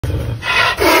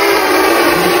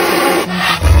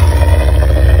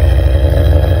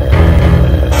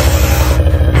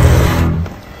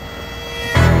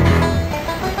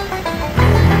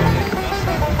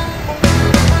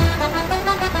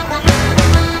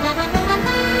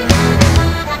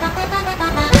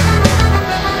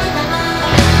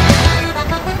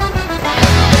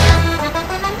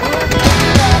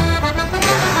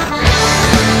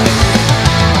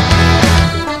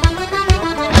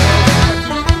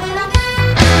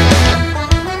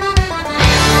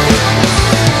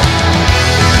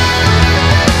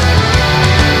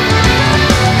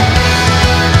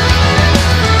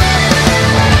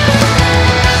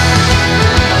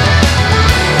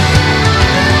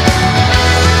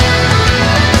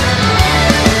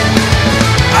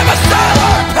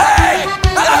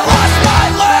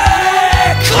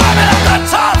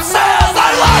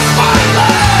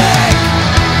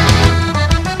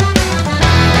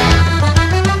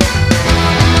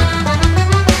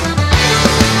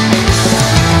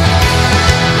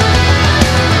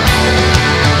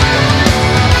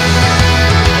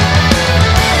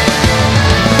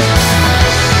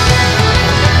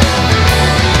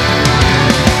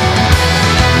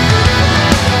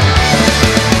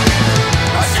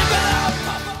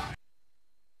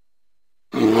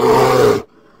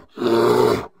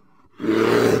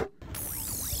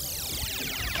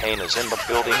is in the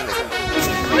building.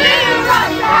 We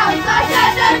rock the house, I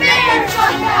said the Bears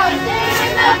rock the house,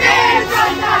 even the Bears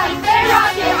rock the house, they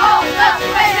rock it all the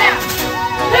way down.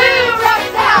 Who rocks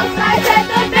the house? I said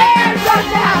the Bears rock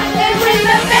the house, and when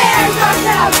the Bears rock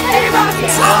the house, they rock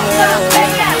it all the way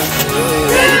down. Who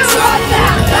rocks the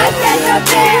house? I said the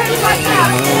Bears rock the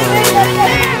house, and when the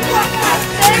Bears rock the house,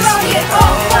 they rock it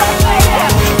all the way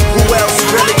down. Who else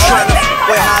really tryna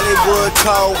with Hollywood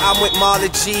Code? I'm with Marley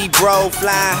G, bro,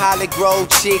 flying Holly Grove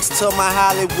chicks to my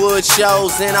Hollywood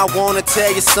shows. And I wanna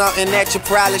tell you something that you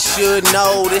probably should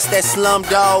know. This that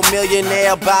Slumdog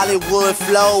Millionaire Bollywood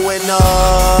flow. And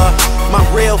my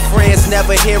real friends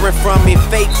never hearing from me.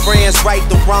 Fake friends write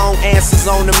the wrong answers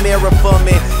on the mirror for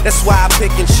me. That's why I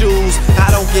pick and choose,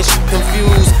 I don't get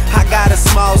confused. I got a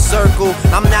small circle,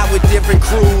 I'm not with different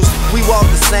crews. We walk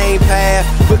the same path,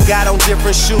 but got on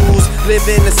different shoes. Live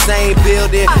in the same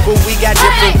building, but we got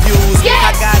different views.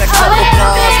 I got a couple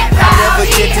cars I never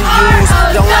get to use.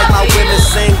 Don't like my women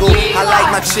single, I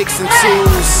like my chicks in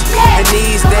twos. And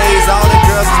these days, all the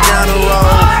girls is down the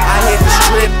road. I hit the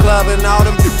strip club and all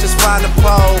them bitches find a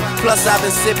pole. Plus I've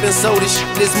been sipping, so this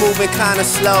shit is moving kinda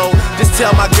slow. Just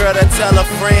tell my girl to tell a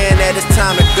friend that it's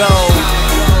time to go.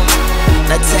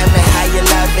 Now tell me how you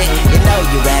love it. You know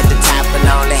you at the top and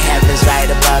only heaven's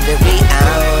right above it. We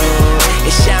own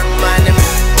it's young money.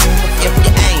 If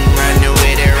you ain't running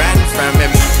with it, run from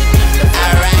it.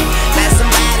 Alright, now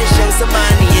somebody show some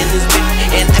money in this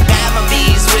bitch. And I got my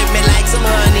bees with me like some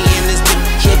honey in this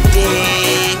bitch. You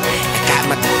dig? I got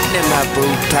my in my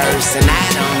boot purse and I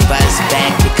don't bust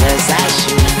back because I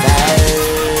shoot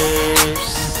first.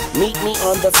 Meet me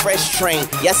on the fresh train.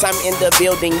 Yes, I'm in the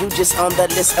building. You just on the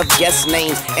list of guest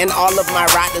names. And all of my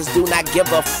riders do not give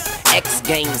a X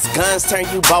games. Guns turn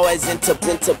you boys into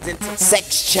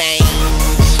sex change.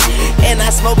 And I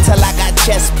smoke till I got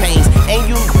chest pains. And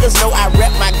you niggas know I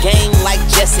rep my gang like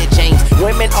Jesse James.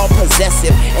 Women are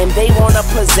possessive and they wanna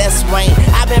possess Wayne.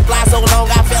 I've been fly so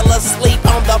long I fell asleep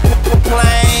on the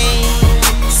plane.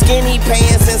 Skinny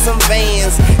pants and some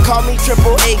Vans. Call me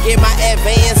Triple A, get my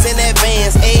advance in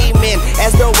advance. Amen.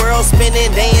 As the world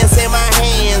spinning, dance in my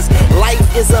hands. Life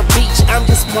is a beach, I'm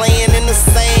just playing in the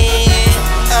sand.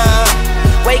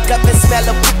 Wake up and smell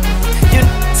a. You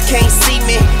can't see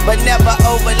me, but never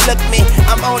overlook me.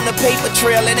 I'm on the paper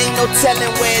trail, it ain't no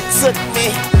telling where it took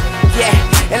me. Yeah,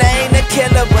 and I ain't a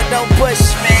killer, but don't push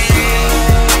me.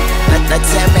 Now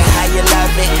tell me how you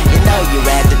love it. You know you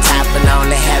at the top and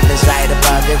only heaven's right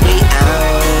above it. We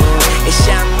own it's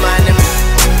young money.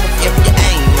 If you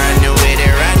ain't running with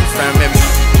it, run from it.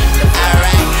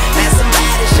 Alright, now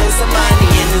somebody show some money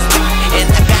in this bitch. And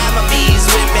I got my bees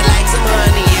with me like some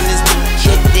honey in this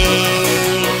bitch. You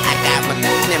dig? I got my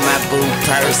in my boot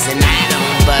purse and I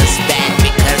don't bust back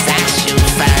because I shoot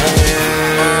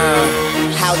first.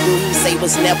 How do he say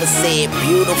was never said?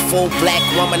 Beautiful black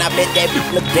woman, I bet that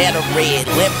look better red.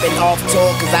 Limping off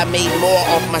tour cause I made more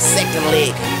off my second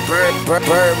leg.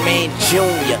 Birdman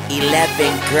Jr.,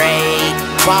 11th grade.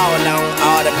 Ball on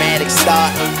automatic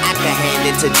start. I can hand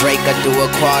it to Drake or do a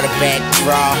quarterback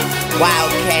draw.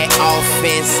 Wildcat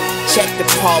offense, check the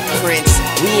paw prints.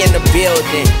 We in the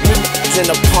building, you in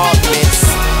apartments.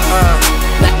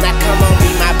 Now come on,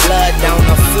 be my blood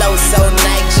donor. Flow so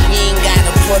nice, you ain't gotta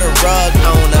put a rug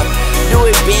on her. Do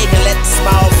it big and let the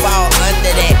small fall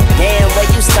under that. Damn, where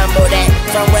you stumble at?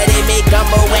 From where they make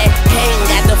gumbo at. Ain't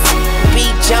got the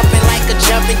beat jumping like a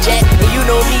jumping jack. And you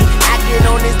know me, I get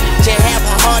on this bitch and have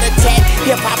a heart attack.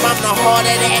 Hip hop, I'm the heart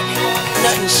of that.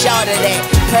 Nothing short of that.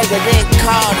 President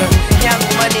Carter, young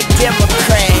money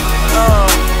Democrat.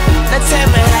 Now tell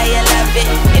me how you love it.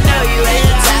 You know you at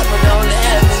the top and only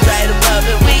heaven's right above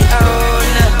it. We own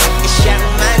it's young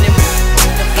money.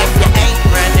 If you ain't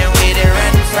running with it,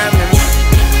 run from it.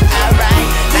 Alright,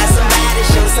 now somebody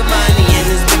show some money in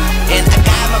this bitch. And I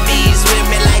got my bees with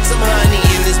me like some honey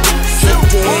in this bitch. You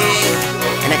dig?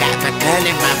 And I got my gun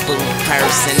in my boot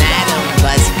purse and I don't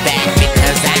bust back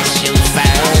because I shoot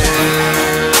first.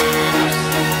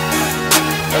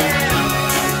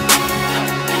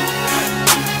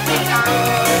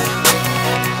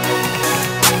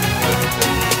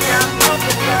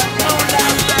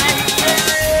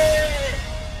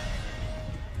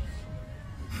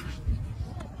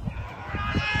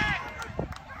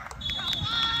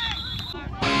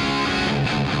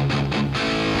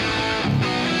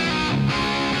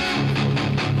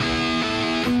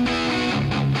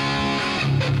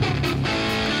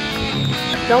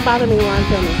 Don't bother me while I'm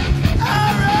filming.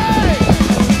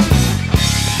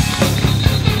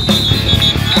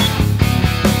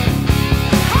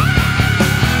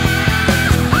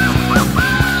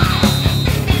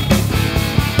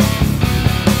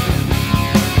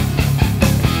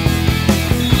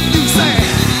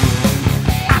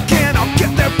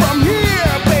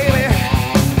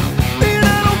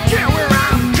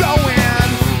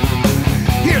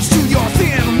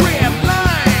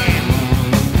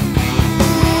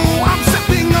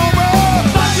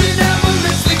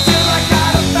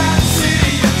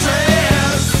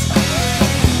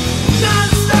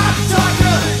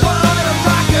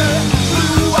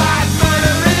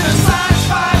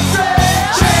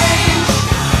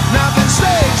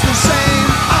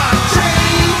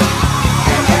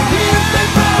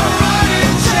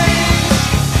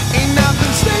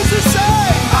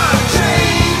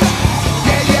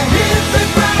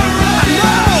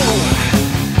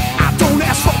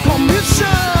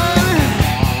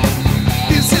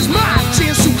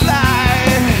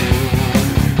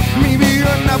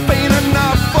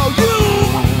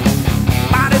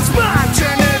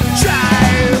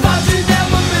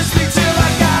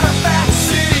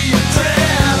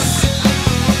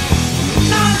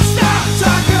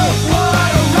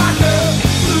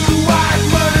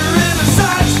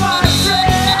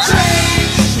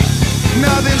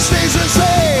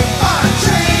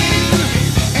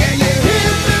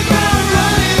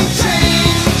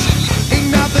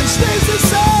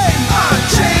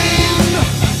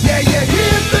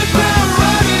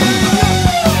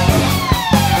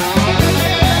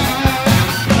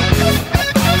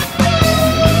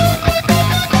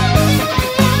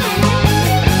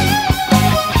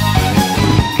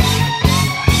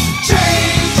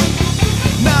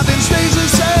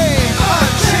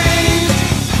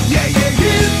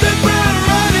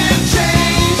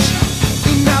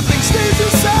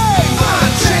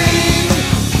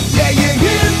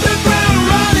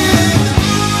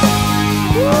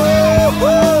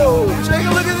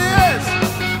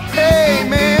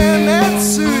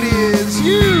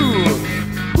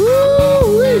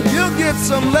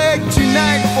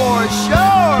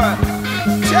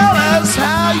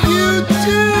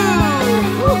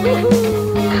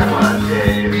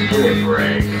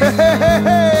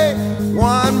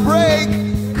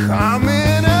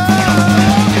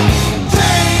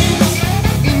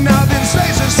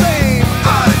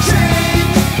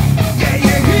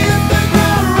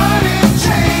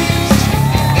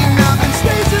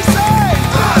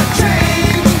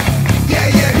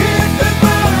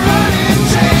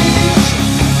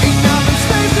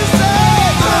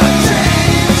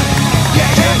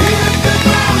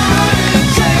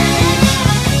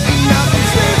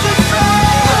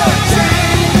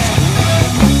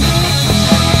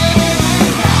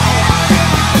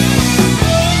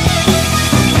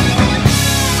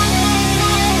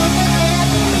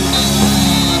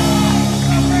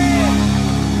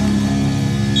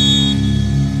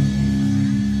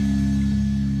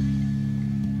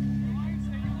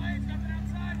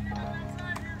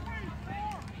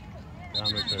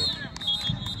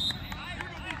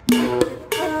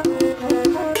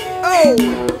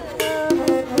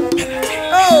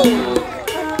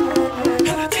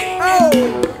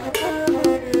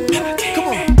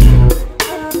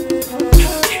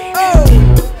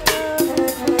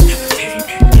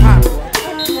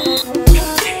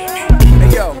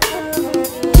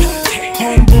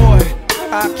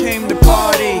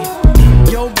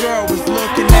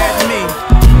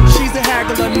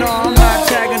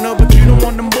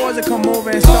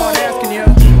 start asking you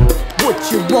what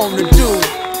you wanna do,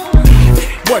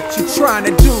 what you trying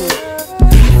to do,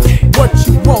 what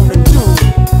you wanna do,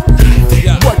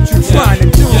 what you trying to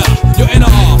do. Yo,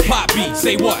 NR, pop beat,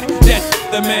 say what? That's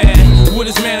the man. With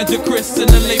his manager Chris and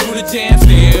the label The Jam,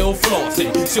 still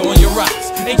flossing, showing your rocks.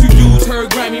 Ain't you dudes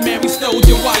heard Grammy, man, we stole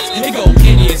your watch. It go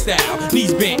Indian style,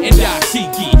 knees bent and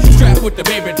dashiki. Strapped with the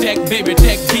baby tech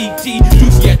BT.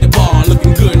 Juicy at the bar,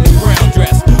 looking good in the brown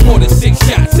dress. Ordered 6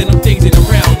 shots and them things ain't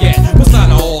around yet.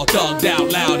 Persona all thugged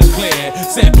out, loud and clear.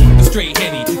 Said the straight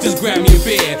Henny, just grab me a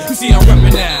beer. You see I'm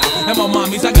reppin' now, and my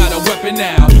mommies, I got a weapon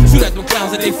now. Shoot at them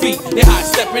clowns at their feet, they hot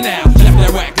steppin' out. Left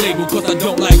that whack label cause I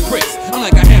don't like Chris. I'm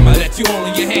like a hammer that you hold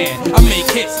in your hand. I make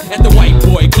hits at the white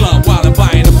boy club while I'm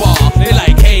buying the bar. They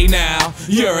like, hey now,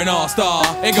 you're an all-star.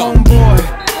 They go, homeboy,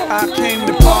 I came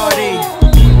to party.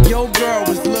 Your girl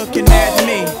was looking at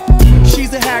me.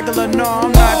 She's a haggler, no,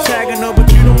 I'm not tagging her,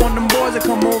 but you don't want them boys to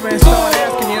come over and start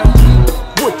asking you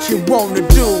what you wanna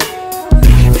do,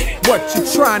 what you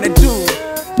trying to do,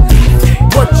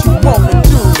 what you wanna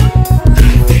do,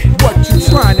 what you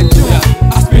trying to do.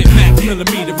 I spit max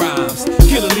millimeter rhymes,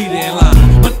 kill a leader in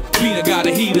line. My beater got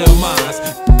a heater of mine.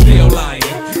 Still lying,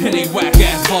 and they whack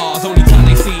ass bars. Only time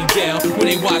they see jail when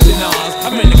they watching ours.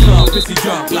 I'm in the club, pissy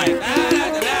drunk like,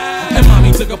 and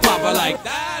mommy took a popper like,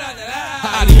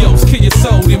 adios, kill your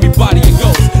soul, then we body and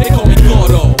ghost. They call me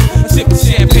Gordo, sipping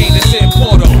champagne that's in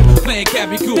Porto. Playing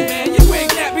Cappy Cool, man, you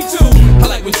ain't nappy too. I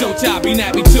like when Joe Chop be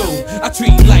nappy too. I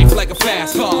treat life like a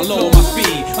fast car, lower my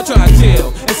speed. I try to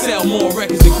chill and sell more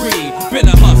records than greed. Been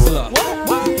a hustler,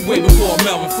 way before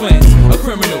Melvin Flint's. A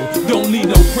criminal, don't need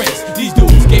no prints. These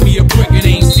dudes gave me a brick and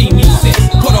ain't seen me since.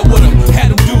 Caught up with them,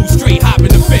 had them dudes straight hopping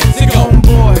the fence. They go,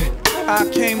 homeboy, I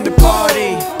came to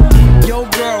party. Your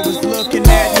girl was looking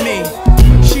at me.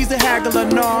 She's a haggler,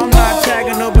 no, I'm not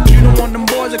tagging her, but you don't want them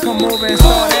boys to come over and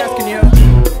start asking you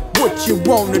what you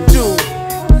wanna do,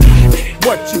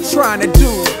 what you trying to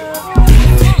do,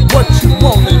 what you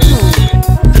wanna do,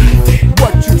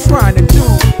 what you trying to do.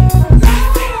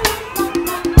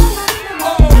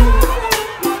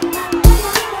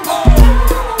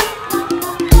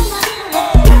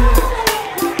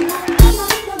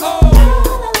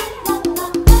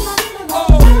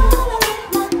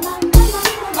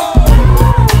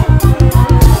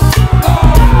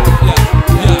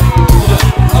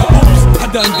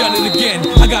 Done it again,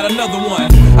 I got another one.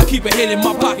 I keep a hit in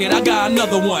my pocket, I got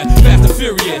another one. Fast and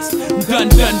furious, done,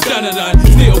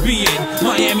 still be in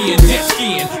Miami and jet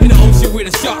skiing. In the ocean where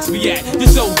the sharks be at,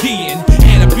 just ODing.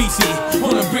 And a BC,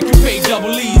 on a brick and pay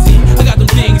double easy. I got them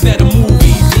things that'll move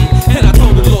easy. And I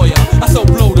told the lawyer, I so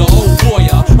blow the old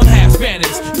boya. I'm half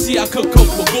Spanish, you see I cook coke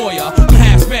for Goya. I'm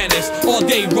half Spanish, all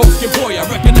day roast your boy. I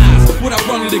recognize what I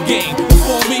run in the game.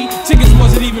 Before me, chickens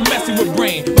wasn't even messing with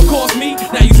brain. But course me,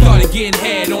 now you started getting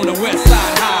head on the west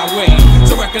side highway.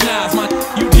 So recognize my,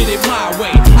 you did it my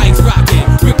way. Ice rocking,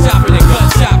 brick chopping and gun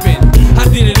shopping. I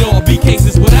did it all, B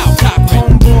cases without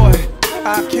copping. Homeboy,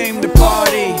 I came to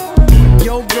party.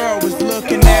 Your girl was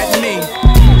looking at me.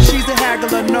 She's a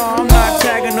haggler, no, I'm not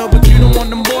tagging her, but you don't want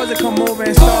them boys to come over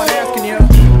and start asking you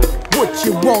what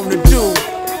you wanna do,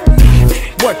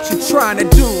 what you trying to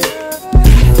do,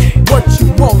 what you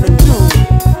wanna do,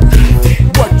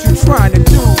 what you trying to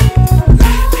do.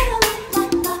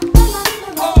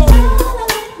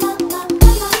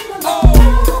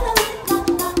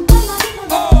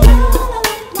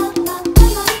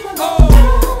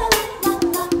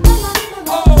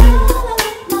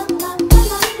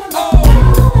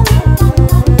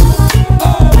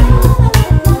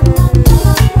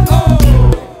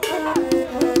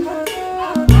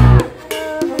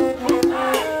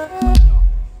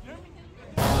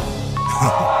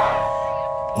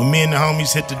 When me and the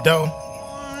homies hit the dough,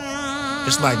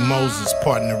 it's like Moses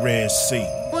parting the Red Sea.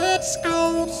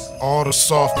 All the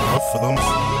soft for them,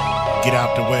 get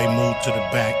out the way, move to the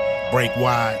back, break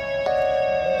wide.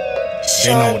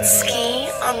 They know what it is.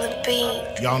 On the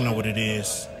beat. Y'all know what it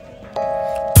is.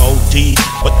 OD,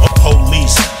 but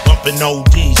police bumping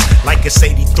ODs like it's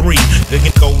 83.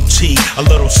 Nigga gold T, a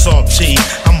little salty.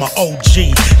 I'm a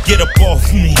OG, get up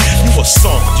off me. You a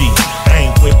softy, I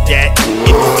ain't with that. If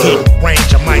you get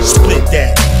range, I might split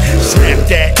that. Snap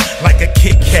that like a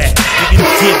kick